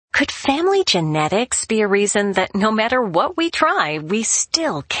Could family genetics be a reason that no matter what we try, we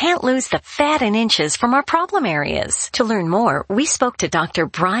still can't lose the fat and inches from our problem areas? To learn more, we spoke to Dr.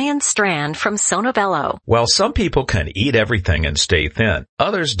 Brian Strand from Sonobello. While some people can eat everything and stay thin,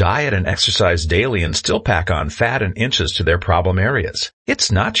 others diet and exercise daily and still pack on fat and inches to their problem areas.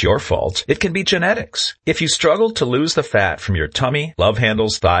 It's not your fault. It can be genetics. If you struggle to lose the fat from your tummy, love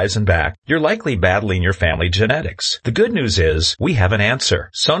handles, thighs, and back, you're likely battling your family genetics. The good news is we have an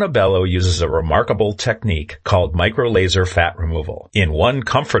answer. Sonobello uses a remarkable technique called microlaser fat removal. In one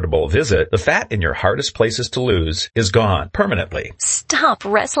comfortable visit, the fat in your hardest places to lose is gone permanently. Stop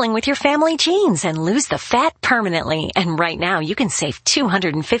wrestling with your family genes and lose the fat permanently. And right now you can save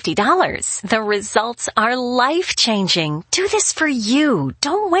 $250. The results are life-changing. Do this for you.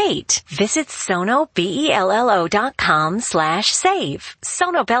 Don't wait. Visit sonobello.com/save.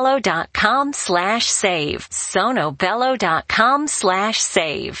 sonobello.com/save.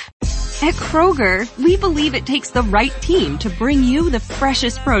 sonobello.com/save. At Kroger, we believe it takes the right team to bring you the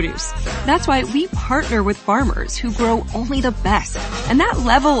freshest produce. That's why we partner with farmers who grow only the best. And that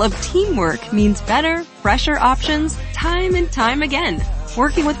level of teamwork means better, fresher options time and time again.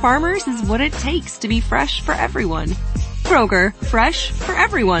 Working with farmers is what it takes to be fresh for everyone. Kroger, fresh for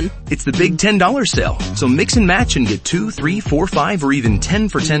everyone. It's the big $10 sale, so mix and match and get 2, 3, 4, 5, or even 10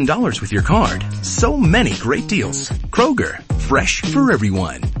 for $10 with your card. So many great deals. Kroger, fresh for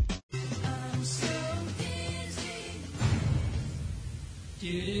everyone.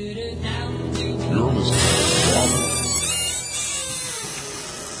 You're listening.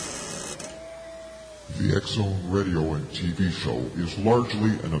 The X-Zone radio and TV show is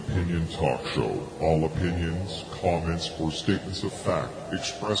largely an opinion talk show. All opinions, comments, or statements of fact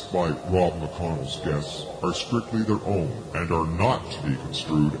expressed by Rob McConnell's guests are strictly their own and are not to be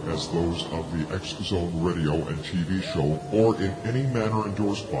construed as those of the X-Zone radio and TV show or in any manner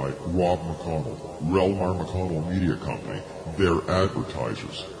endorsed by Rob McConnell, Relmar McConnell Media Company, their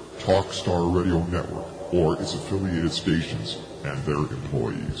advertisers, Talkstar Radio Network, or its affiliated stations and their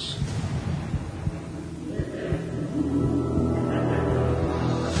employees.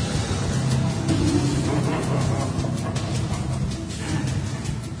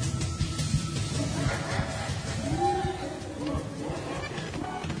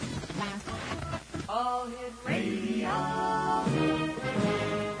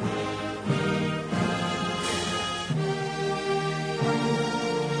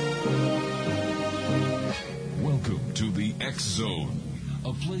 X-Zone,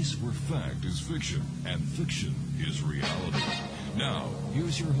 a place where fact is fiction and fiction is reality. Now,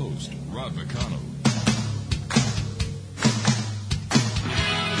 here's your host, Rob McConnell.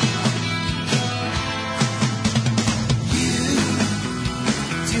 You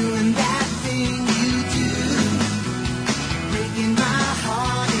doing that thing you do, breaking my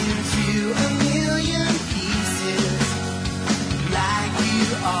heart into a million pieces, like you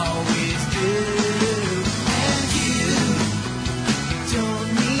always do.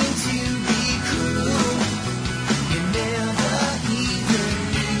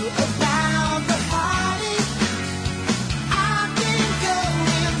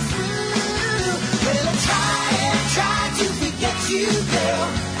 You, girl,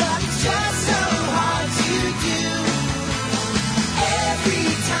 but it's just so hard to do. Every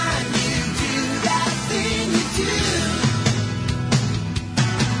time you do that thing you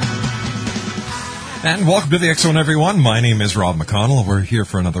do. And welcome to the X-Zone, everyone. My name is Rob McConnell. We're here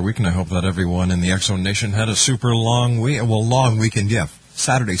for another week, and I hope that everyone in the X-Zone Nation had a super long week. Well, long weekend, yeah.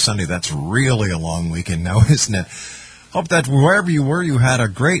 Saturday, Sunday, that's really a long weekend now, isn't it? Hope that wherever you were, you had a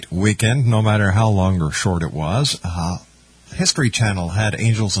great weekend, no matter how long or short it was. History Channel had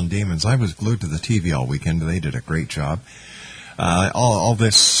Angels and Demons. I was glued to the TV all weekend. They did a great job. All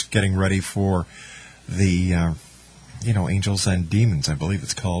this getting ready for the, Angels and Demons, I believe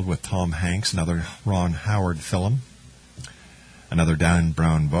it's called, with Tom Hanks, another Ron Howard film, another Dan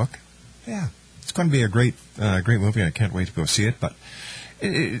Brown book. Yeah, it's going to be a great movie. I can't wait to go see it. But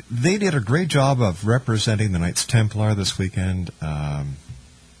they did a great job of representing the Knights Templar this weekend, the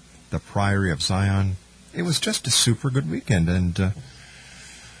Priory of Zion. It was just a super good weekend, and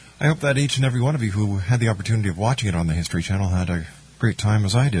I hope that each and every one of you who had the opportunity of watching it on the History Channel had a great time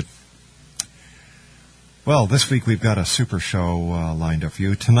as I did. Well, this week we've got a super show lined up for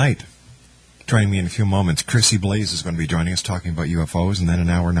you. Tonight, joining me in a few moments, Chrissie Blaze is going to be joining us talking about UFOs, and then in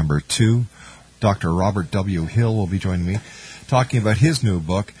hour number 2, Dr. Robert W. Hill will be joining me talking about his new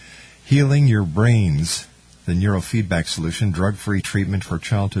book, Healing Your Brains, the Neurofeedback Solution, Drug-Free Treatment for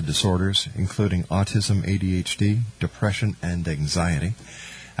Childhood Disorders, including Autism, ADHD, Depression, and Anxiety.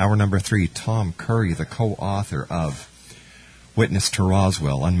 Hour number 3, Tom Curry, the co-author of Witness to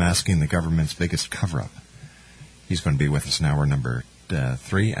Roswell, Unmasking the Government's Biggest Cover-Up. He's going to be with us in hour number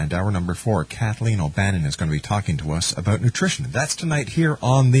 3, and hour number 4, Kathleen O'Bannon is going to be talking to us about nutrition. That's tonight here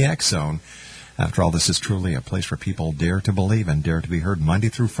on the X Zone. After all, this is truly a place where people dare to believe and dare to be heard Monday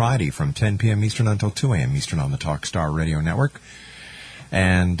through Friday from 10 p.m. Eastern until 2 a.m. Eastern on the Talkstar Radio Network.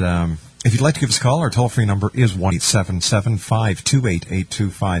 And if you'd like to give us a call, our toll-free number is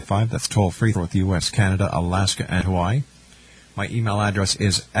 1-877-528-8255. That's toll-free throughout the U.S., Canada, Alaska, and Hawaii. My email address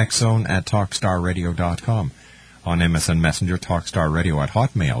is xzone@talkstarradio.com. On MSN Messenger,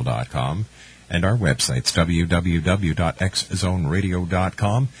 talkstarradio@hotmail.com. And our websites,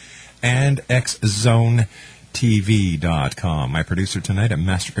 www.xzoneradio.com and xzonetv.com. My producer tonight at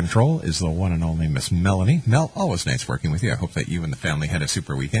Master Control is the one and only Miss Melanie. Mel, always nice working with you. I hope that you and the family had a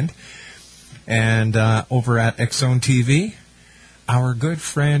super weekend. And over at X Zone TV, our good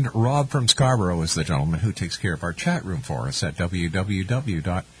friend Rob from Scarborough is the gentleman who takes care of our chat room for us at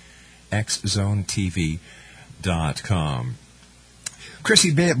www.xzonetv.com.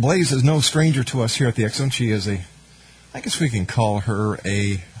 Chrissie Blaze is no stranger to us here at the X Zone. She is I guess we can call her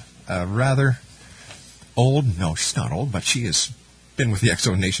a rather old, no, she's not old, but she has been with the X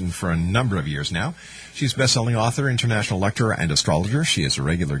Zone Nation for a number of years now. She's a best-selling author, international lecturer, and astrologer. She is a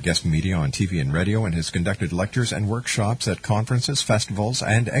regular guest media on TV and radio and has conducted lectures and workshops at conferences, festivals,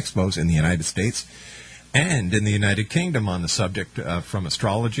 and expos in the United States and in the United Kingdom on the subject from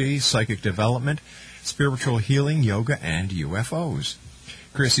astrology, psychic development, spiritual healing, yoga, and UFOs.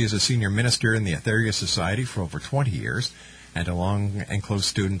 Chrissie is a senior minister in the Aetherius Society for over 20 years and a long and close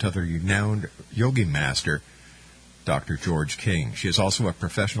student of the renowned yogi master, Dr. George King. She is also a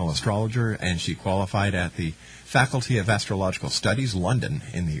professional astrologer, and she qualified at the Faculty of Astrological Studies, London,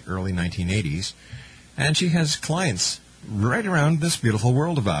 in the early 1980s, and she has clients right around this beautiful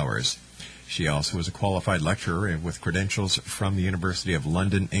world of ours. She also is a qualified lecturer with credentials from the University of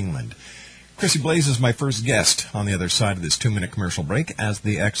London, England. Chrissie Blaze is my first guest on the other side of this 2-minute commercial break as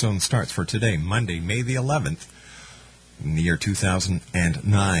the X Zone starts for today, Monday, May the 11th, in the year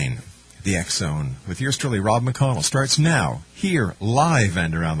 2009. The X Zone, with yours truly, Rob McConnell, starts now, here, live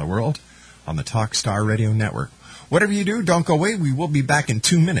and around the world, on the Talkstar Radio Network. Whatever you do, don't go away. We will be back in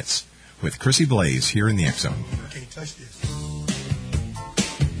 2 minutes with Chrissie Blaze here in the X Zone. You can't touch this.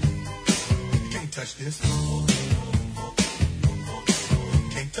 You can't touch this. You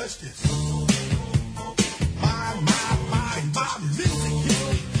can't touch this. My music hits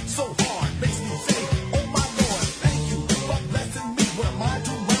me so hard, makes me say, oh my Lord, thank you for blessing me. What am I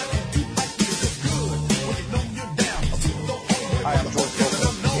to run and deep like this is good? When you know you're down, Hi, I'm George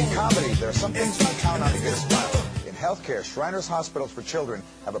Copeland. In comedy, there are some things you can count on to get a smile. In healthcare, Shriners Hospitals for Children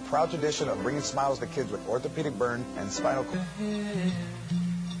have a proud tradition of bringing smiles to kids with orthopedic burn and spinal cord.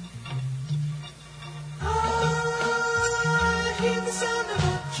 I hear the sound of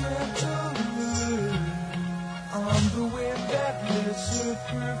a gentle word on the wind that lifts her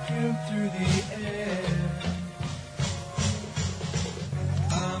perfume through the air.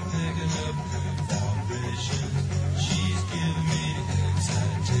 I'm picking up good vibrations. She's giving me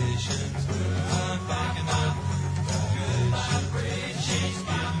excitation. I'm picking up good vibrations. She's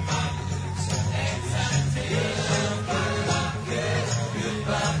giving me excitation. Good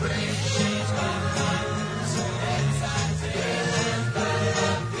vibrations. She's giving me excitation.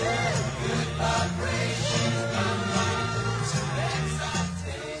 Good vibrations.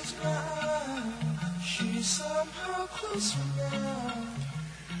 She's somehow closer now.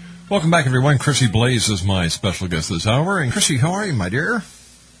 Welcome back, everyone. Chrissie Blaze is my special guest this hour. And Chrissie, how are you, my dear?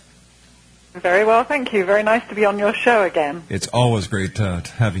 Very well, thank you. Very nice to be on your show again. It's always great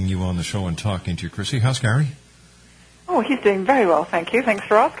having you on the show and talking to you, Chrissie. How's Gary? Oh, he's doing very well, thank you. Thanks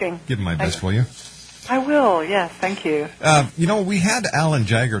for asking. Give him my best, will you? I will, yes, thank you. We had Alan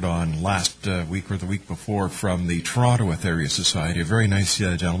Jaggard on last week or the week before from the Toronto Aetherius Society, a very nice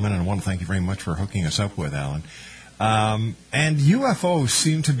gentleman, and I want to thank you very much for hooking us up with Alan. And UFOs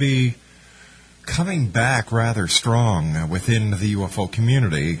seem to be coming back rather strong within the UFO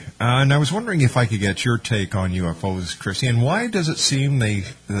community. And I was wondering if I could get your take on UFOs, Chrissie, and why does it seem they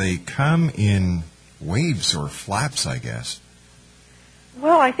come in waves or flaps, I guess?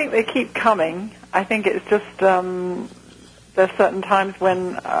 Well, I think they keep coming. I think it's just there's certain times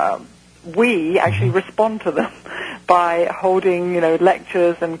when we actually respond to them by holding,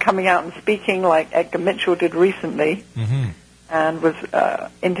 lectures and coming out and speaking like Edgar Mitchell did recently and was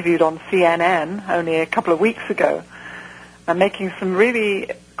interviewed on CNN only a couple of weeks ago and making some really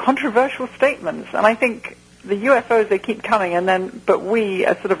controversial statements. And I think the UFOs, they keep coming, but we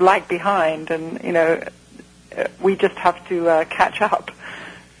are sort of lag behind and, we just have to catch up.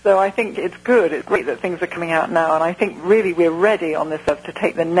 So I think it's good. It's great that things are coming out now, and I think really we're ready on this earth to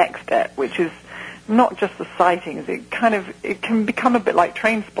take the next step, which is not just the sightings. It can become a bit like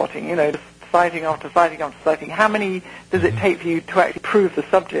train spotting, just sighting after sighting after sighting. How many does it take for you to actually prove the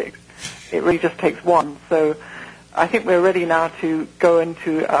subject? It really just takes one. So I think we're ready now to go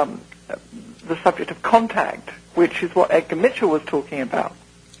into the subject of contact, which is what Edgar Mitchell was talking about.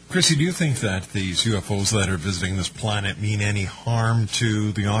 Chrissie, do you think that these UFOs that are visiting this planet mean any harm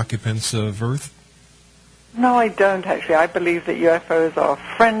to the occupants of Earth? No, I don't, actually. I believe that UFOs are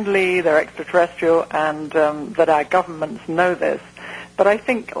friendly, they're extraterrestrial, and that our governments know this. But I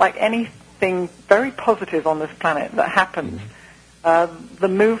think, like anything very positive on this planet that happens, the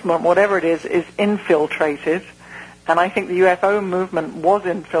movement, whatever it is infiltrated. And I think the UFO movement was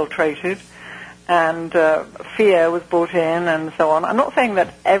infiltrated, and fear was brought in, and so on. I'm not saying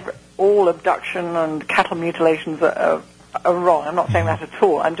that all abduction and cattle mutilations are wrong. I'm not saying that at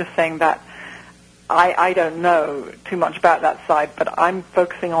all. I'm just saying that I don't know too much about that side, but I'm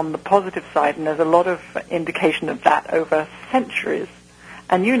focusing on the positive side, and there's a lot of indication of that over centuries.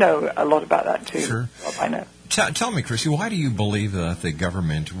 And you know a lot about that too. Sure. Well, I know. Tell me, Chrissie, why do you believe that the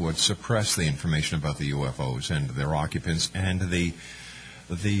government would suppress the information about the UFOs and their occupants and the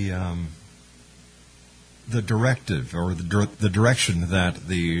directive or the direction that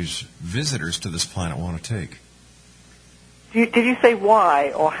these visitors to this planet want to take? Did you say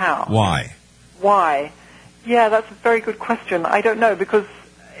why or how? Why? Why? Yeah, that's a very good question. I don't know, because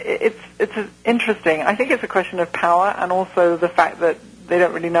it's interesting. I think it's a question of power and also the fact that they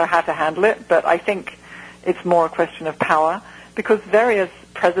don't really know how to handle it, but I think it's more a question of power, because various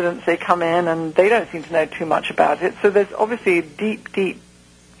presidents, they come in and they don't seem to know too much about it. So there's obviously a deep, deep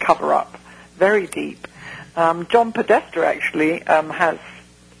cover-up, very deep. John Podesta actually has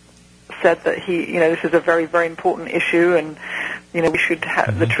said that this is a very, very important issue, and we should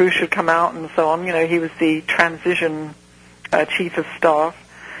the truth should come out, and so on. He was the transition chief of staff,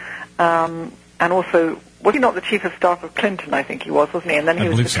 and also was he not the chief of staff of Clinton? I think he was, wasn't he? And then he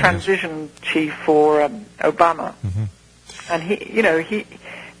was the transition chief for Obama. Mm-hmm. And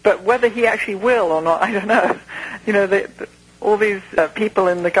but whether he actually will or not, I don't know. All these people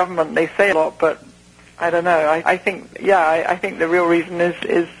in the government, they say a lot, but I don't know. I think the real reason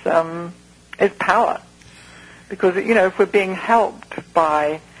is power, because if we're being helped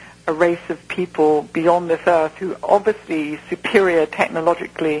by a race of people beyond this earth who are obviously superior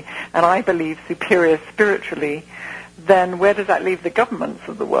technologically and I believe superior spiritually, then where does that leave the governments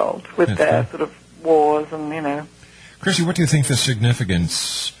of the world with their sort of wars and Chrissie, what do you think the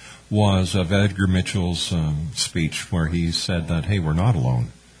significance was of Edgar Mitchell's speech where he said that, hey, we're not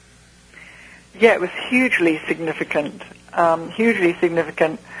alone? Yeah, it was hugely significant, and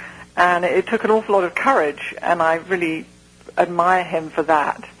it took an awful lot of courage, and I really admire him for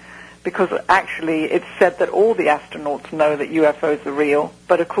that, because actually it's said that all the astronauts know that UFOs are real,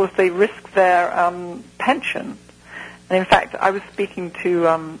 but of course they risk their pension. And in fact, I was speaking to,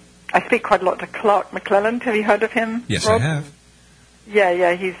 I speak quite a lot to Clark McClelland. Have you heard of him, Yes, Rob? I have.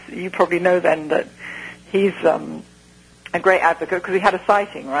 Yeah, you probably know then that he's a great advocate, because he had a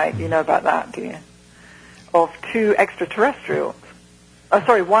sighting, right? You know about that, do you? Of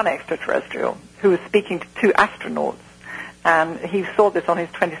one extraterrestrial who was speaking to two astronauts. And he saw this on his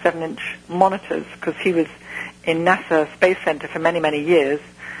 27-inch monitors, because he was in NASA Space Center for many, many years.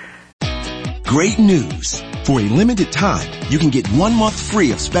 Great news. For a limited time, you can get 1 month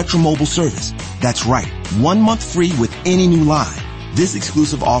free of Spectrum Mobile service. That's right, 1 month free with any new line. This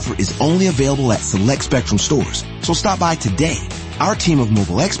exclusive offer is only available at select Spectrum stores, so stop by today. Our team of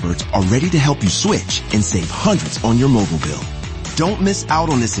mobile experts are ready to help you switch and save hundreds on your mobile bill. Don't miss out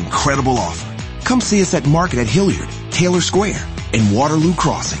on this incredible offer. Come see us at Market at Hilliard, Taylor Square, and Waterloo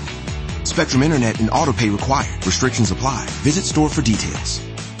Crossing. Spectrum Internet and autopay required. Restrictions apply. Visit store for details.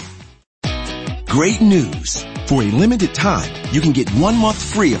 Great news. For a limited time, you can get 1 month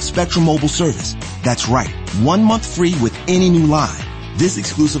free of Spectrum Mobile service. That's right, 1 month free with any new line. This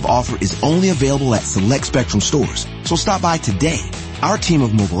exclusive offer is only available at select Spectrum stores, so stop by today. Our team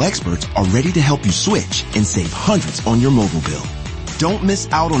of mobile experts are ready to help you switch and save hundreds on your mobile bill. Don't miss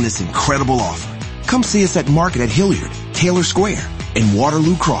out on this incredible offer. Come see us at Market at Hilliard, Taylor Square, and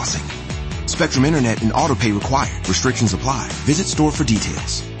Waterloo Crossing. Spectrum Internet and autopay required. Restrictions apply. Visit store for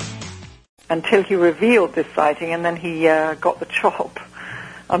details. Until he revealed this sighting, and then he got the chop,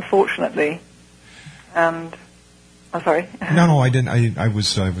 unfortunately. And I'm sorry. No, I didn't. I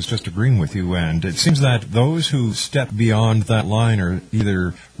was just agreeing with you. And it seems that those who step beyond that line are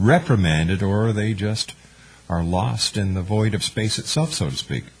either reprimanded or they just are lost in the void of space itself, so to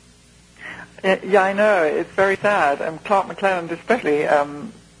speak. Yeah, I know. It's very sad. Clark McClelland especially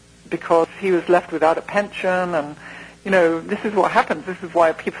because he was left without a pension, and this is what happens. This is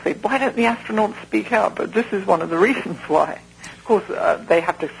why people say, why don't the astronauts speak out? But this is one of the reasons why. Of course, they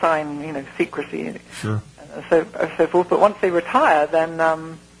have to sign, secrecy, sure, so forth. But once they retire, then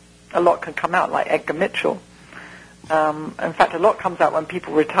a lot can come out, like Edgar Mitchell. In fact, a lot comes out when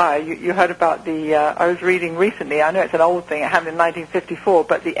people retire. You heard about I was reading recently, I know it's an old thing, it happened in 1954,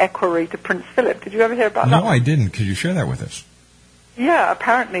 but the equerry to Prince Philip. Did you ever hear about that? No, I didn't. Could you share that with us? Yeah,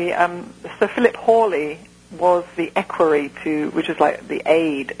 apparently Sir Philip Hawley was the equerry which is like the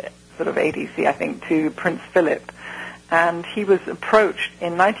aide, sort of ADC, I think, to Prince Philip. And he was approached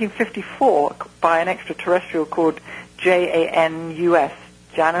in 1954 by an extraterrestrial called Janus,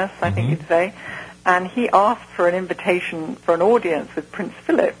 Janus, I think you'd say. And he asked for an invitation for an audience with Prince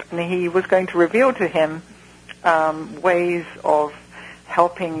Philip, and he was going to reveal to him ways of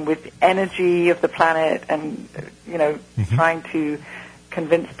helping with energy of the planet and, trying to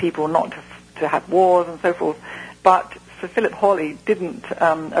convince people not to have wars and so forth. But Sir Philip Hawley didn't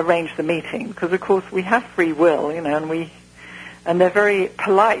arrange the meeting because, of course, we have free will, and they're very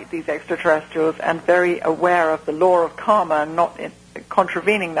polite, these extraterrestrials, and very aware of the law of karma and not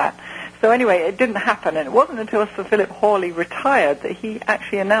contravening that. So anyway, it didn't happen, and it wasn't until Sir Philip Hawley retired that he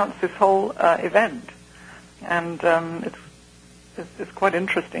actually announced this whole event. And it's quite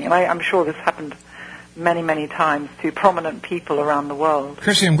interesting, and I'm sure this happened many, many times to prominent people around the world.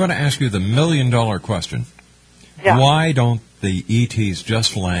 Chrissie, I'm going to ask you the million-dollar question. Yeah. Why don't the ETs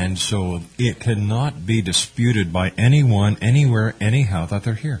just land so it cannot be disputed by anyone, anywhere, anyhow that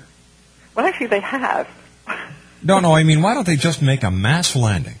they're here? Well, actually, they have. No, I mean, why don't they just make a mass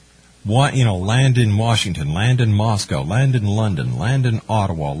landing? Why, land in Washington, land in Moscow, land in London, land in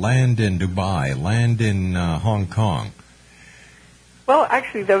Ottawa, land in Dubai, land in Hong Kong? Well,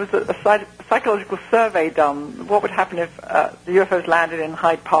 actually, there was a psychological survey done. What would happen if the UFOs landed in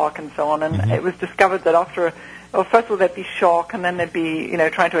Hyde Park and so on? And it was discovered that first of all, there'd be shock, and then they'd be,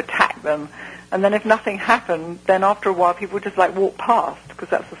 trying to attack them. And then if nothing happened, then after a while, people would just walk past, because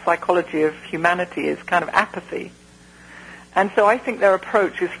that's the psychology of humanity, is kind of apathy. And so I think their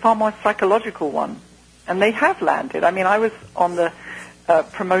approach is far more psychological one. And they have landed. I mean, I was on the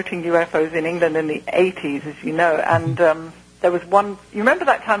promoting UFOs in England in the 80s, as you know, and there was one. You remember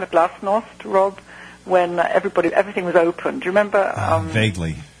that time of Glasnost, Rob, when everything was open? Do you remember?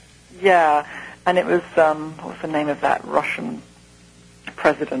 Vaguely. Yeah, and it was what was the name of that Russian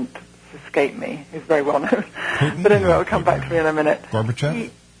president? It's escaped me. He's very well known. But anyway, it'll come back to me in a minute.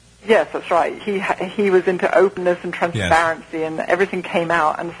 Gorbachev. Yes, that's right. He was into openness and transparency, and everything came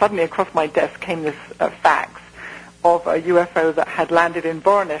out. And suddenly, across my desk came this fax of a UFO that had landed in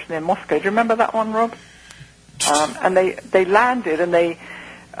Voronezh near Moscow. Do you remember that one, Rob? And they landed, and they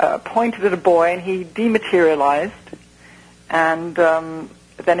pointed at a boy, and he dematerialized. And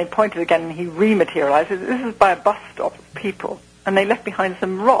then he pointed again, and he rematerialized. This is by a bus stop of people, and they left behind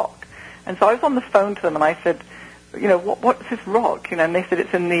some rock. And so I was on the phone to them, and I said, what's this rock? And they said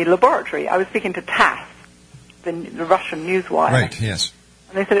it's in the laboratory. I was speaking to TASS, the Russian news wire. Right, yes.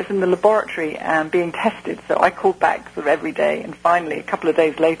 And they said it's in the laboratory and being tested. So I called back sort of every day, and finally, a couple of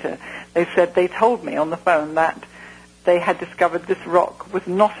days later, they said they told me on the phone that they had discovered this rock was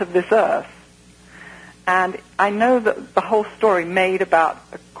not of this earth. And I know that the whole story made about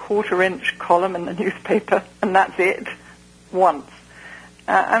a quarter-inch column in the newspaper, and that's it, once.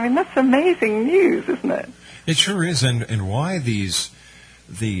 I mean, that's amazing news, isn't it? It sure is, and why these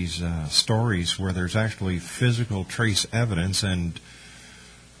stories where there's actually physical trace evidence and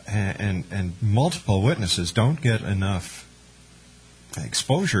multiple witnesses don't get enough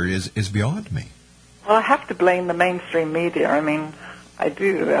exposure is beyond me. Well, I have to blame the mainstream media. I mean, I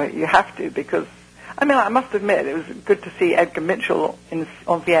do. You have to, because I must admit it was good to see Edgar Mitchell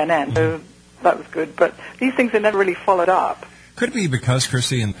on CNN. So that was good, but these things are never really followed up. Could it be because,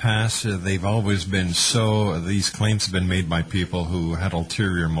 Chrissie, in the past, they've always been these claims have been made by people who had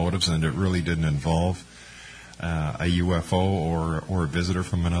ulterior motives, and it really didn't involve a UFO or a visitor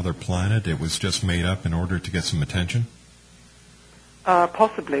from another planet? It was just made up in order to get some attention?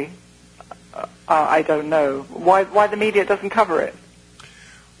 Possibly. I don't know. Why the media doesn't cover it?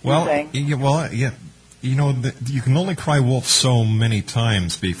 Yeah. You can only cry wolf so many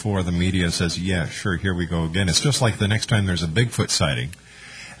times before the media says, yeah, sure, here we go again. It's just like the next time there's a Bigfoot sighting,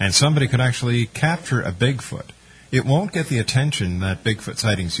 and somebody could actually capture a Bigfoot. It won't get the attention that Bigfoot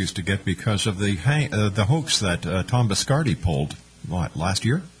sightings used to get because of the hoax that Tom Biscardi pulled, last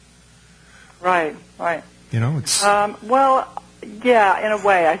year? Right. It's... Yeah, in a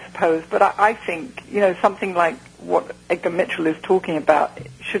way, I suppose. But I think, something like what Edgar Mitchell is talking about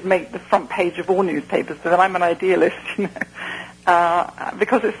should make the front page of all newspapers, so that I'm an idealist,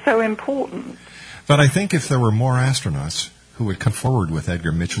 because it's so important. But I think if there were more astronauts who would come forward with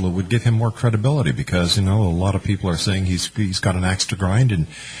Edgar Mitchell, it would give him more credibility, because, a lot of people are saying he's got an axe to grind, and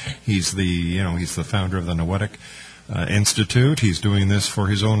he's the founder of the Noetic Institute. He's doing this for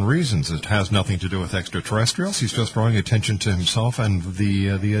his own reasons. It has nothing to do with extraterrestrials. He's just drawing attention to himself and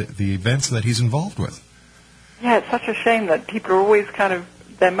the events that he's involved with. Yeah, it's such a shame that people are always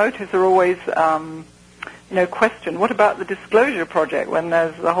their motives are always, questioned. What about the Disclosure Project, when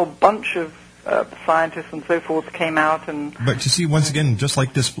there's a whole bunch of scientists and so forth came out and... But you see, once again, just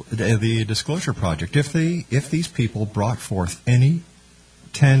like the Disclosure Project, if these people brought forth any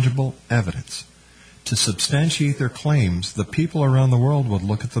tangible evidence to substantiate their claims, the people around the world would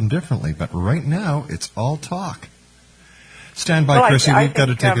look at them differently. But right now, it's all talk. Stand by, Chrissie. We've got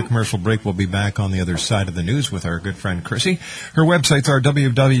to take a commercial break. We'll be back on the other side of the news with our good friend Chrissie. Her websites are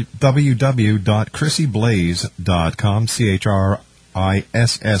www.chrissieblaze.com,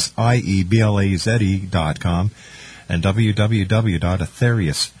 ChrissieBlaze.com, and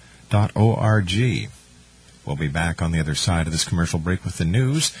www.aetherius.org. We'll be back on the other side of this commercial break with the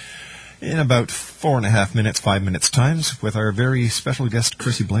news in about 5 minutes times, with our very special guest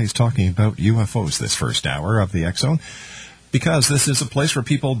Chrissie Blaze talking about UFOs this first hour of the X Zone. Because this is a place where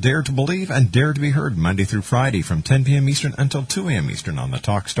people dare to believe and dare to be heard, Monday through Friday from 10 p.m. Eastern until 2 a.m. Eastern on the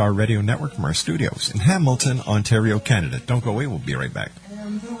Talkstar Radio Network from our studios in Hamilton, Ontario, Canada. Don't go away. We'll be right back.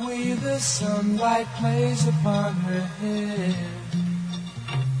 And the way the sunlight plays upon her head,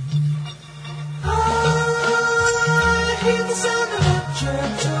 I hear the sound of a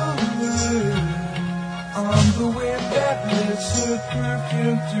gentle word on the wind that lifts her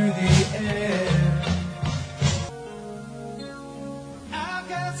perfume through the air.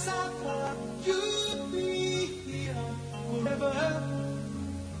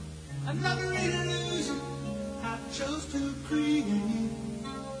 Another illusion I chose to create.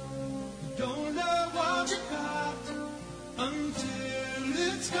 Don't know what you got until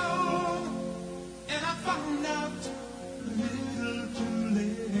it's gone, and I found out a little too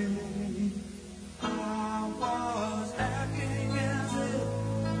late. I was acting as if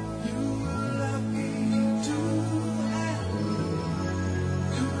you were lucky to have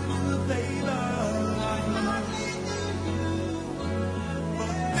good labor.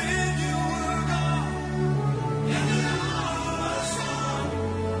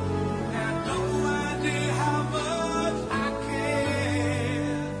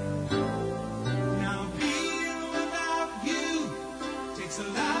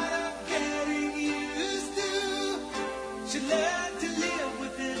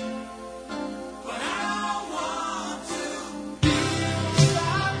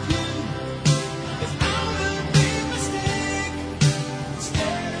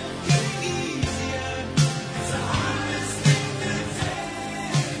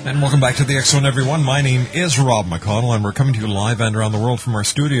 And welcome back to the X Zone, everyone. My name is Rob McConnell, and we're coming to you live and around the world from our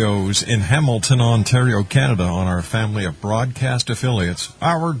studios in Hamilton, Ontario, Canada, on our family of broadcast affiliates,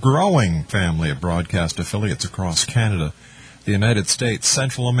 our growing family of broadcast affiliates across Canada, the United States,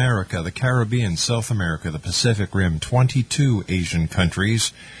 Central America, the Caribbean, South America, the Pacific Rim, 22 Asian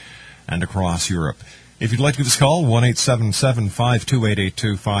countries, and across Europe. If you'd like to give us a call,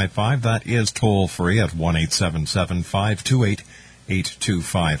 1-877-528-8255. That is toll free at 1-877-528-8255.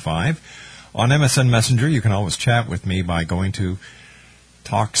 8255. On MSN Messenger, you can always chat with me by going to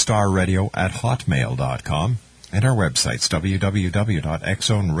talkstarradio@hotmail.com, and our websites,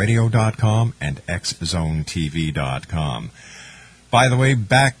 www.xzoneradio.com and xzonetv.com. By the way,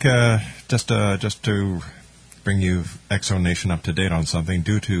 back just to bring you X Zone Nation up to date on something,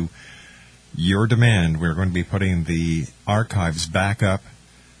 due to your demand, we're going to be putting the archives back up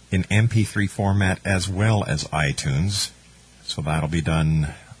in MP3 format as well as iTunes. So that'll be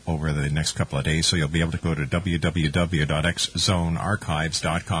done over the next couple of days. So you'll be able to go to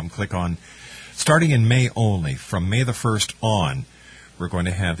www.xzonearchives.com. Click on, starting in May only, from May the 1st on, we're going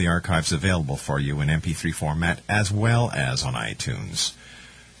to have the archives available for you in MP3 format as well as on iTunes.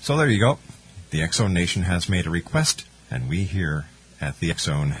 So there you go. The X Zone Nation has made a request, and we here at the X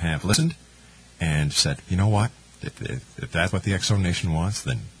Zone have listened and said, you know what? If that's what the X Zone Nation wants,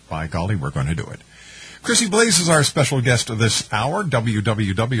 then by golly, we're going to do it. Chrissie Blaze is our special guest this hour,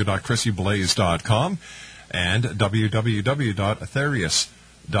 www.chrissieblaze.com and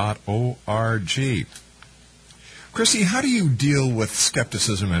www.aetherius.org. Chrissie, how do you deal with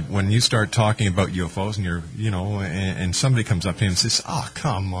skepticism when you start talking about UFOs and and somebody comes up to you and says, "Oh,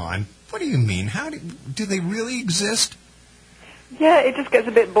 come on, what do you mean? How do they really exist?" Yeah, it just gets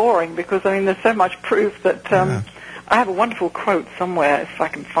a bit boring because there's so much proof that. I have a wonderful quote somewhere, if I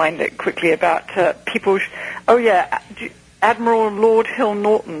can find it quickly, about people... Admiral Lord Hill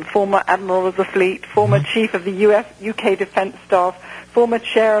Norton, former Admiral of the Fleet, former Chief of the UK Defence Staff, former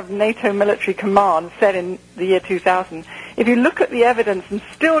Chair of NATO Military Command, said in the year 2000, if you look at the evidence and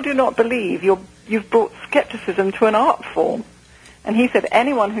still do not believe, you've brought skepticism to an art form. And he said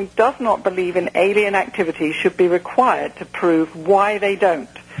anyone who does not believe in alien activity should be required to prove why they don't,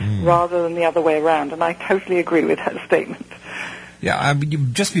 rather than the other way around. And I totally agree with that statement. Yeah,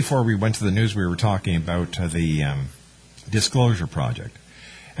 just before we went to the news, we were talking about the Disclosure Project.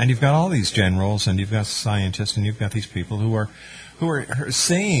 And you've got all these generals, and you've got scientists, and you've got these people who are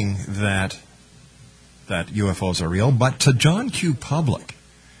saying that UFOs are real, but to John Q. Public,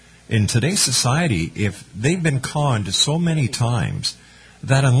 in today's society, if they've been conned so many times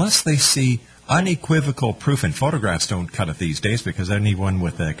that unless they see unequivocal proof, and photographs don't cut it these days because anyone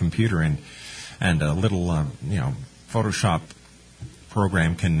with a computer and a little Photoshop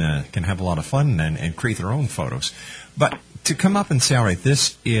program can have a lot of fun and create their own photos. But to come up and say, all right,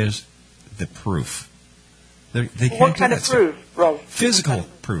 this is the proof. They can't what kind of proof, Rob? Physical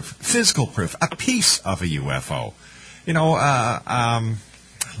proof, a piece of a UFO.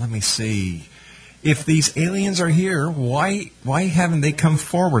 Let me see. If these aliens are here, why haven't they come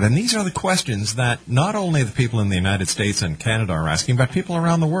forward? And these are the questions that not only the people in the United States and Canada are asking, but people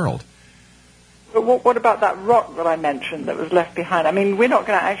around the world. But what about that rock that I mentioned that was left behind? I mean, we're not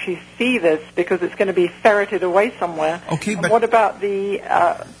going to actually see this because it's going to be ferreted away somewhere. Okay, and but what about the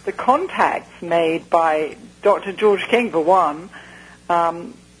contacts made by Dr. George King, for one,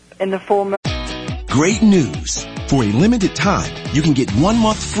 in the form of... Great news. For a limited time, you can get 1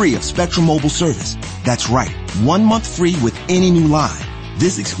 month free of Spectrum Mobile service. That's right, 1 month free with any new line.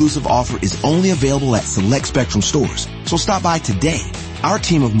 This exclusive offer is only available at select Spectrum stores, so stop by today. Our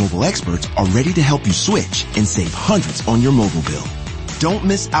team of mobile experts are ready to help you switch and save hundreds on your mobile bill. Don't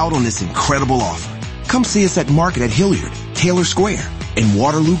miss out on this incredible offer. Come see us at Market at Hilliard, Taylor Square, and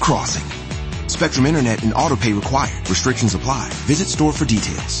Waterloo Crossing. Spectrum Internet and autopay required. Restrictions apply. Visit store for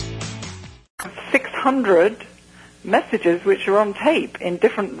details. 600 messages which are on tape in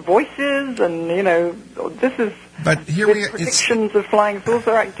different voices, and this is predictions of flying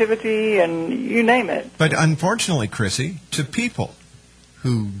saucer activity and you name it. But unfortunately, Chrissie, to people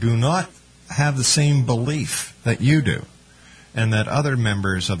who do not have the same belief that you do and that other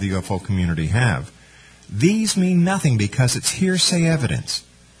members of the UFO community have, these mean nothing because it's hearsay evidence.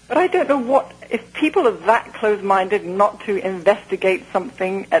 But I don't know if people are that close-minded not to investigate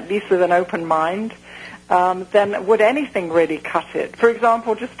something, at least with an open mind, then would anything really cut it? For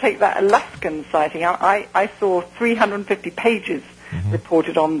example, just take that Alaskan sighting. I saw 350 pages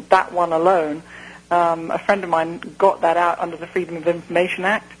reported on that one alone. A friend of mine got that out under the Freedom of Information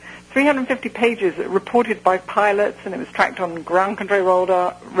Act. 350 pages reported by pilots, and it was tracked on ground control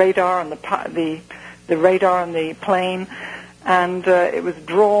radar and the radar on the plane, and it was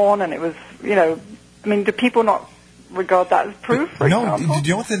drawn, and it was, do people not regard that as proof, for example? Do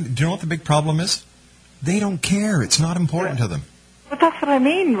you know what the big problem is? They don't care. It's not important to them. But that's what I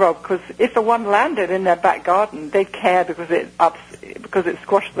mean, Rob, because if the one landed in their back garden, they'd care because it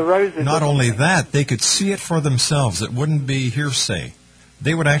squashed the roses. Not only that, they could see it for themselves. It wouldn't be hearsay.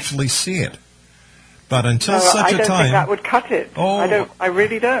 They would actually see it. But until such a time... I don't think that would cut it. I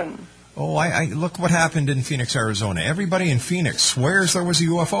really don't. I look what happened in Phoenix, Arizona. Everybody in Phoenix swears there was a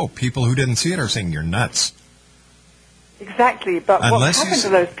UFO. People who didn't see it are saying you're nuts. Exactly, but what happened to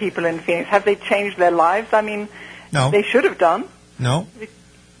those people in Phoenix? Have they changed their lives? I mean, no. They should have done. No.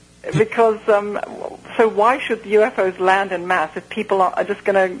 Because, so why should the UFOs land en masse if people are just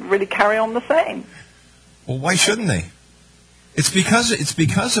going to really carry on the same? Well, why shouldn't they? It's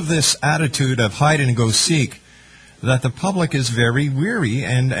because of this attitude of hide and go seek that the public is very weary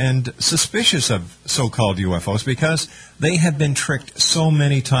and suspicious of so-called UFOs because they have been tricked so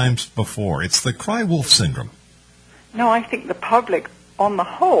many times before. It's the cry wolf syndrome. No, I think the public, on the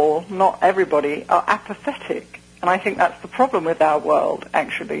whole, not everybody, are apathetic. And I think that's the problem with our world,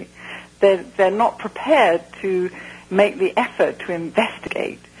 actually. They're not prepared to make the effort to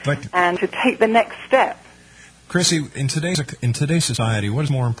investigate and to take the next step. Chrissie, in today's society, what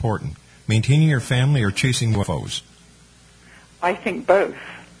is more important, maintaining your family or chasing UFOs? I think both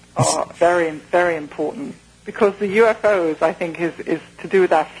are very, very important. Because the UFOs, I think, is to do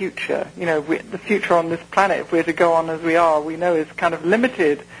with our future. The future on this planet, if we're to go on as we are, we know is kind of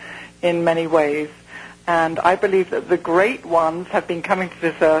limited in many ways. And I believe that the great ones have been coming to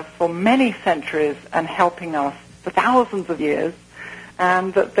this earth for many centuries and helping us for thousands of years,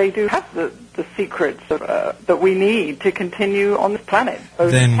 and that they do have the secrets that we need to continue on this planet,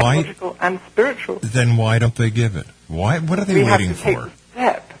 both technological and spiritual. Then why don't they give it? What are they waiting for? We have to take the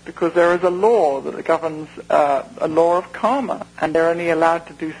step. because there is a law that governs a law of karma, and they're only allowed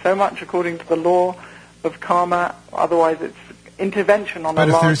to do so much according to the law of karma. Otherwise, it's intervention on a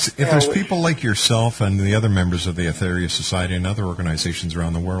large scale. But if there's people like yourself and the other members of the Aetherius Society and other organizations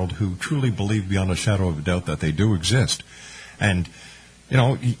around the world who truly believe beyond a shadow of a doubt that they do exist, and, you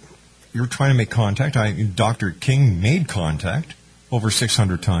know, you're trying to make contact. Dr. King made contact over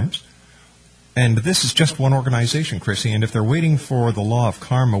 600 times. And this is just one organization, Chrissie, and if they're waiting for the law of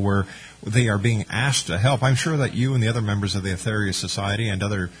karma where they are being asked to help, I'm sure that you and the other members of the Aetherius Society and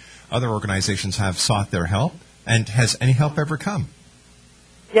other organizations have sought their help. And has any help ever come?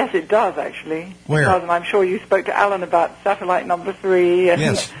 Yes, it does, actually. Where? It does, and I'm sure you spoke to Alan about satellite number 3. And,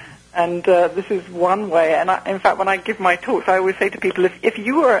 yes. And this is one way. And in fact, when I give my talks, I always say to people, if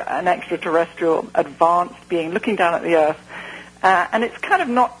you were an extraterrestrial advanced being looking down at the Earth, and it's kind of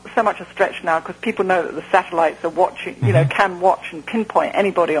not so much a stretch now because people know that the satellites are watching, can watch and pinpoint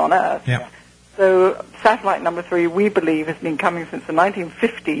anybody on Earth. Yeah. So satellite number 3, we believe, has been coming since the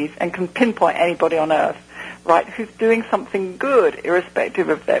 1950s and can pinpoint anybody on Earth, right, who's doing something good, irrespective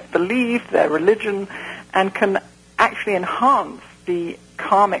of their belief, their religion, and can actually enhance the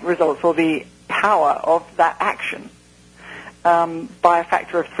karmic results or the power of that action by a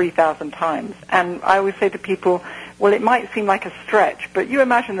factor of 3,000 times. And I always say to people, well, it might seem like a stretch, but you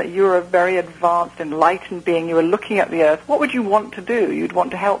imagine that you're a very advanced, enlightened being. You are looking at the Earth. What would you want to do? You'd want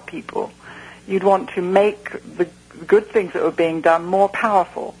to help people. You'd want to make the good things that were being done more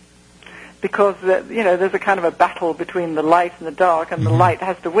powerful. Because, there's a kind of a battle between the light and the dark, and the light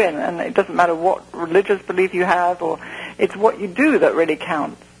has to win. And it doesn't matter what religious belief you have, or it's what you do that really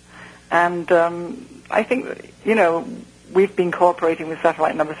counts. And I think, we've been cooperating with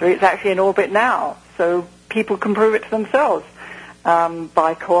satellite number 3. It's actually in orbit now, so people can prove it to themselves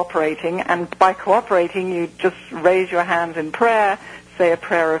by cooperating. And by cooperating, you just raise your hands in prayer, say a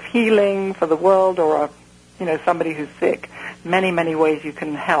prayer of healing for the world, or somebody who's sick. Many, many ways you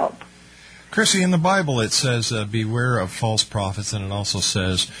can help. Chrissie, in the Bible it says, beware of false prophets, and it also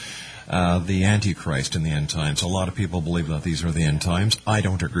says the Antichrist in the end times. A lot of people believe that these are the end times. I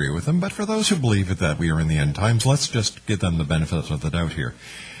don't agree with them, but for those who believe that we are in the end times, let's just give them the benefit of the doubt here.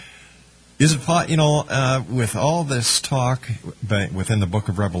 Is it, with all this talk within the book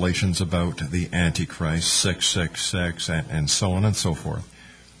of Revelations about the Antichrist, 666, and so on and so forth,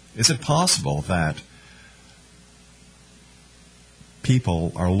 is it possible that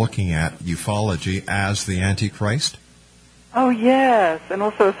people are looking at ufology as the Antichrist? Oh, yes, and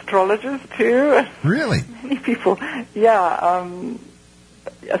also astrologers, too. Really? Many people, yeah.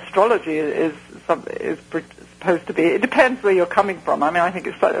 Astrology is supposed to be, it depends where you're coming from. I mean, I think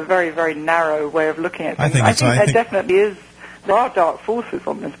it's a very, very narrow way of looking at things. I think there definitely is, there are dark forces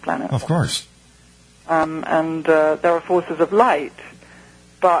on this planet. Of course. And there are forces of light.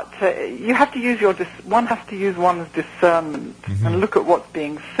 But you have to use one has to use one's discernment and look at what's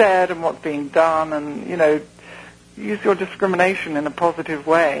being said and what's being done, and use your discrimination in a positive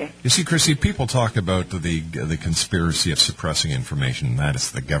way. You see, Chrissie, people talk about the conspiracy of suppressing information, and that is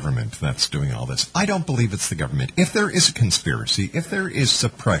the government that's doing all this. I don't believe it's the government. If there is a conspiracy, if there is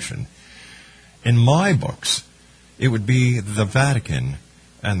suppression, in my books, it would be the Vatican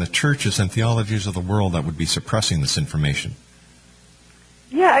and the churches and theologies of the world that would be suppressing this information.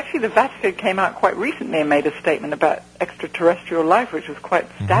 Yeah, actually the Vatican came out quite recently and made a statement about extraterrestrial life, which was quite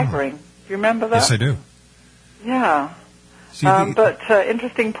staggering. Do you remember that? Yes, I do. Yeah. See, but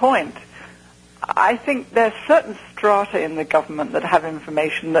interesting point. I think there's certain strata in the government that have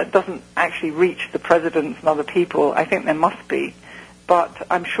information that doesn't actually reach the presidents and other people. I think there must be. But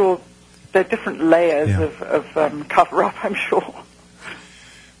I'm sure there are different layers of cover-up, I'm sure.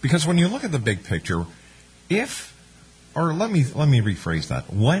 Because when you look at the big picture, let me rephrase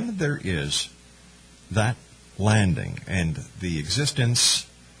that. When there is that landing and the existence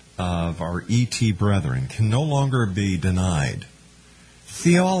of our ET brethren can no longer be denied,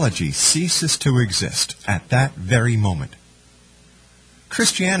 theology ceases to exist at that very moment.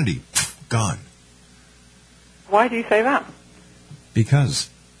 Christianity, gone. Why do you say that? Because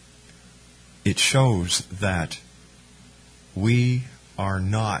it shows that we are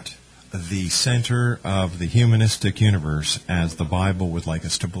not the center of the humanistic universe as the Bible would like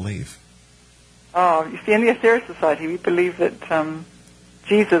us to believe. Oh, you see, in the Aetherius Society, we believe that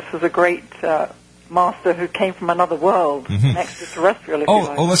Jesus was a great master who came from another world, an extraterrestrial, if you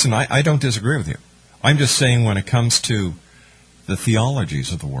like. Oh, listen, I don't disagree with you. I'm just saying when it comes to the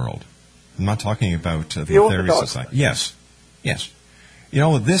theologies of the world, I'm not talking about the Aetherius Society. Yes.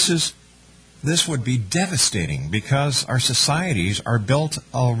 This would be devastating because our societies are built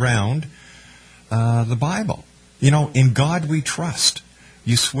around the Bible. In God we trust.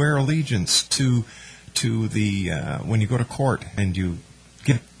 You swear allegiance to the when you go to court and you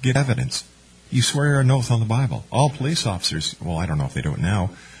get evidence. You swear an oath on the Bible. All police officers, well, I don't know if they do it now,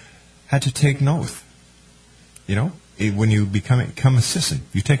 had to take an oath. You know, when you become a citizen,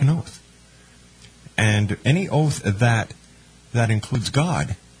 you take an oath. And any oath that includes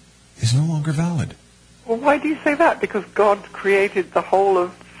God is no longer valid. Well, why do you say that? Because God created the whole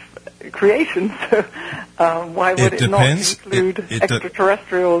of creation, so why would it not include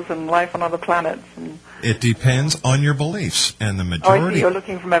extraterrestrials and life on other planets? It depends on your beliefs, and the majority. Oh, I see. You're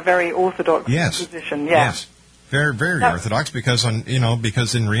looking from a very orthodox position. Yeah. Yes, very, very orthodox. Because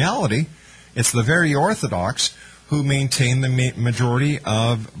in reality, it's the very orthodox who maintain the majority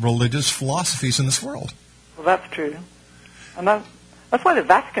of religious philosophies in this world. Well, that's true, and that's why the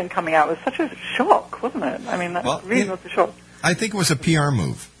Vatican coming out was such a shock, wasn't it? I mean, that really was a shock. I think it was a PR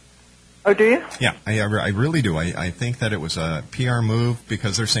move. Oh, do you? Yeah, I really do. I think that it was a PR move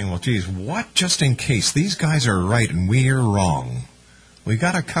because they're saying, well, geez, what just in case these guys are right and we're wrong? We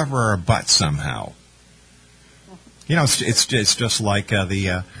got to cover our butts somehow. You know, it's just like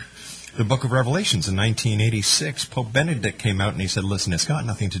the Book of Revelations in 1986. Pope Benedict came out and he said, listen, it's got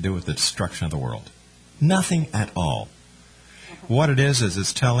nothing to do with the destruction of the world. Nothing at all. What it is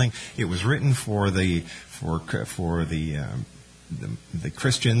it's telling. It was written for the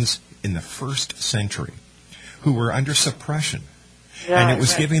Christians in the first century who were under suppression. Yeah, and it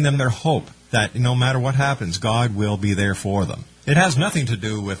was giving them their hope that no matter what happens, God will be there for them. It has nothing to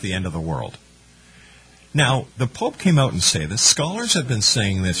do with the end of the world. Now, the Pope came out and said this. Scholars have been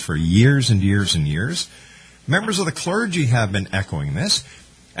saying this for years and years and years. Members of the clergy have been echoing this.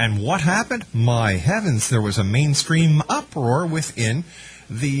 And what happened? My heavens, there was a mainstream uproar within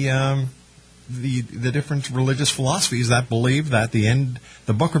the different religious philosophies that believe that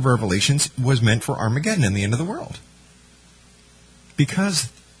the Book of Revelations was meant for Armageddon and the end of the world. Because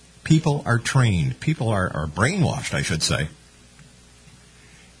people are trained, people are brainwashed, I should say,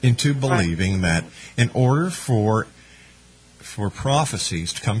 into believing that in order for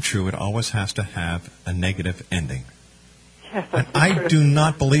prophecies to come true, it always has to have a negative ending. Yes, and I do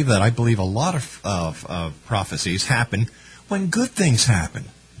not believe that. I believe a lot of prophecies happen when good things happen.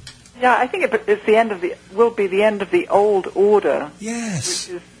 Yeah, I think will be the end of the old order. Yes.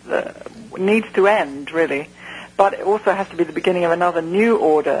 Which needs to end, really. But it also has to be the beginning of another new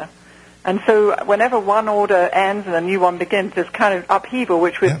order. And so whenever one order ends and a new one begins, there's kind of upheaval,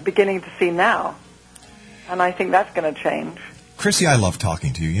 which we're beginning to see now. And I think that's going to change. Chrissie, I love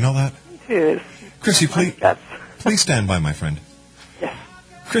talking to you. You know that? Me too. Chrissie, please stand by, my friend. Yes.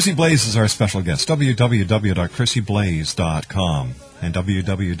 Chrissie Blaze is our special guest. www.chrissieblaze.com and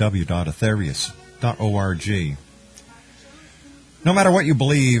www.aetherius.org. No matter what you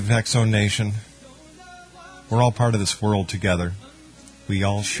believe, Exo Nation, we're all part of this world together. We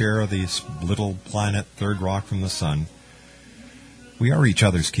all share this little planet, third rock from the sun. We are each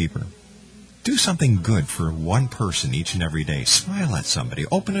other's keeper. Do something good for one person each and every day. Smile at somebody.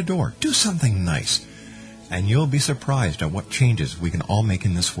 Open a door. Do something nice. And you'll be surprised at what changes we can all make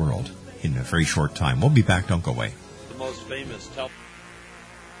in this world in a very short time. We'll be back. Don't go away. The most famous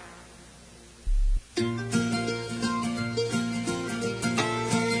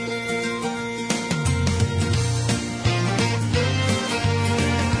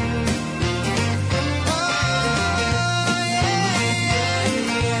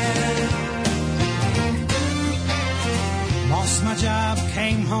Lost my job,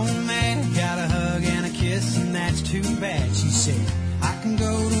 came home mad, got a hug and a kiss, and that's too bad. She said, I can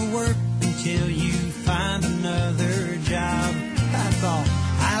go to work until you find another job. I thought,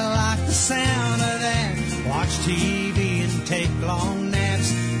 I like the sound of that. Watch TV and take long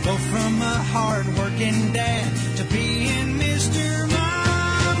naps. Go from a hard-working dad to being Mr.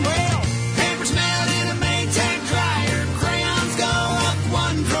 Mom. Well, paper smell in a Maytag dryer. Crayons go up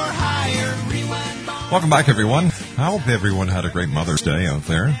one drawer higher. Rewind. Welcome back, everyone. I hope everyone had a great Mother's Day out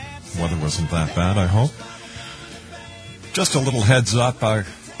there. Weather wasn't that bad, I hope. Just a little heads up,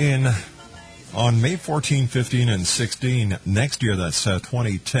 on May 14, 15, and 16 next year, that's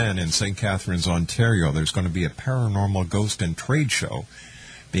 2010, in St. Catharines, Ontario, there's going to be a paranormal ghost and trade show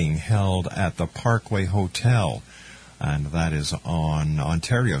being held at the Parkway Hotel, and that is on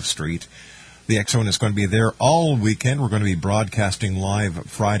Ontario Street. The X-Zone is going to be there all weekend. We're going to be broadcasting live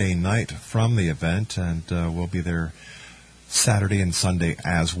Friday night from the event, and we'll be there Saturday and Sunday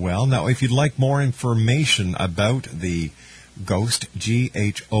as well. Now, if you'd like more information about the GHOST,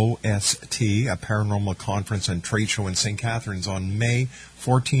 G-H-O-S-T, a paranormal conference and trade show in St. Catharines on May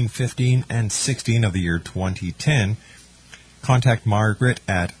 14, 15, and 16 of the year 2010, contact Margaret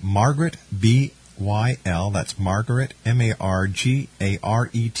at margaretbwilliams M-A-R-G-A-R-E-T-B-Y-L. That's Margaret,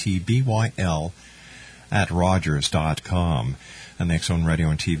 M-A-R-G-A-R-E-T-B-Y-L @Rogers.com. And the X-Zone Radio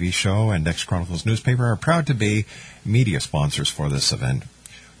and TV show and X Chronicles newspaper are proud to be media sponsors for this event.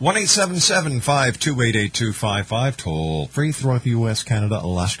 1-877-528-8255, toll free throughout the U.S., Canada,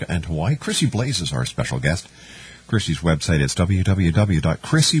 Alaska, and Hawaii. Chrissie Blaze is our special guest. Chrissie's website is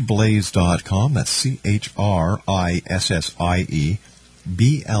www.chrissieblaze.com. That's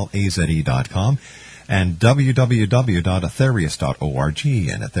CHRISSIEBLAZE.com. And www.aetherius.org.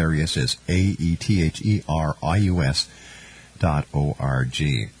 And Aetherius is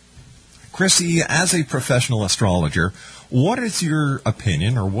AETHERIUS.org. Chrissie, as a professional astrologer, what is your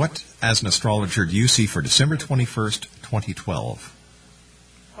opinion, or what, as an astrologer, do you see for December 21st, 2012?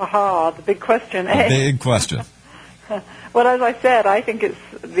 Aha, the big question, eh? The big question. Well, as I said, I think it's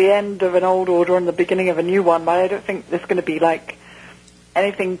the end of an old order and the beginning of a new one, but I don't think there's going to be, like,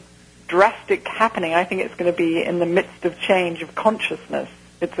 anything drastic happening. I think it's going to be in the midst of change of consciousness.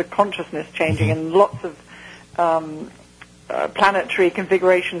 It's a consciousness changing, and lots of planetary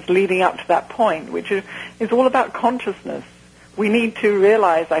configurations leading up to that point, which is all about consciousness. We need to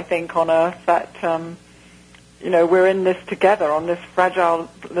realize, I think, on Earth that, we're in this together, on this fragile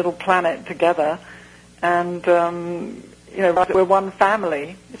little planet together, and, we're one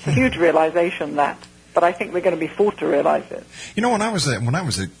family. It's a huge realization, that. But I think we're going to be forced to realize it. You know, when I was a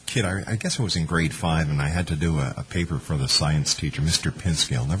kid, I guess I was in grade 5, and I had to do a paper for the science teacher, Mr.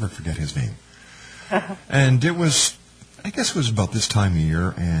 Pinsky. I'll never forget his name. And I guess it was about this time of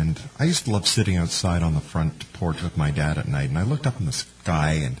year, and I used to love sitting outside on the front porch with my dad at night, and I looked up in the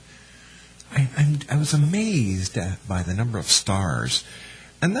sky, and I was amazed by the number of stars.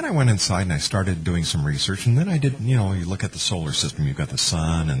 And then I went inside and I started doing some research, and then I did, you look at the solar system. You've got the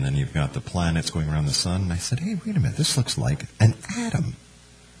sun, and then you've got the planets going around the sun. And I said, hey, wait a minute, this looks like an atom.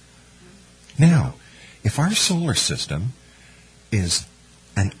 Now, if our solar system is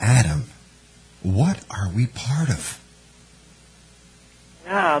an atom, what are we part of?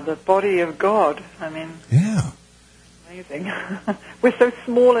 Yeah, the body of God. I mean, yeah, amazing. We're so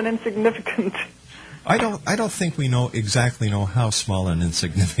small and insignificant. I don't think we exactly know how small and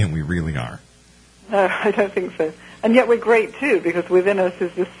insignificant we really are. No, I don't think so. And yet we're great too, because within us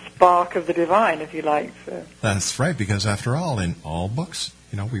is this spark of the divine, if you like. So. That's right, because after all, in all books,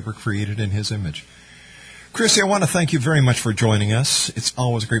 we were created in His image. Chrissie, I want to thank you very much for joining us. It's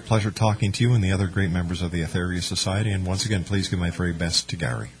always a great pleasure talking to you and the other great members of the Aetherius Society. And once again, please give my very best to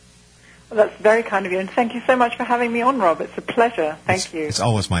Gary. Well, that's very kind of you, and thank you so much for having me on, Rob. It's a pleasure. Thank you. It's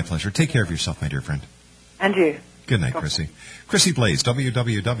always my pleasure. Take care of yourself, my dear friend. And you. Good night, Chrissie. Chrissie Blaze,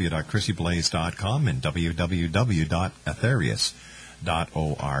 www.chrissieblaze.com and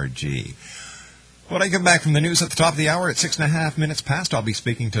www.aetherius.org. When I come back from the news at the top of the hour at 6.5 minutes past, I'll be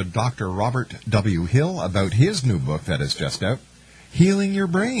speaking to Dr. Robert W. Hill about his new book that is just out, Healing Your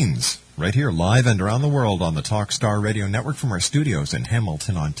Brains. Right here, live and around the world on the Talkstar Radio Network from our studios in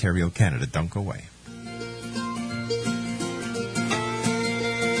Hamilton, Ontario, Canada. Don't go away.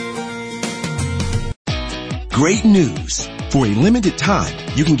 Great news. For a limited time,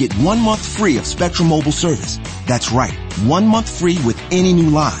 you can get 1 month free of Spectrum Mobile service. That's right, 1 month free with any new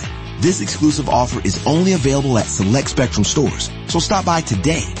line. This exclusive offer is only available at select Spectrum stores, so stop by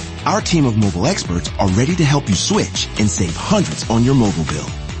today. Our team of mobile experts are ready to help you switch and save hundreds on your mobile bill.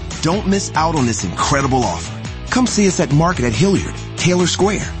 Don't miss out on this incredible offer. Come see us at Market at Hilliard, Taylor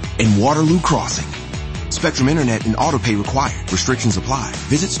Square, and Waterloo Crossing. Spectrum Internet and autopay required. Restrictions apply.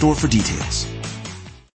 Visit store for details.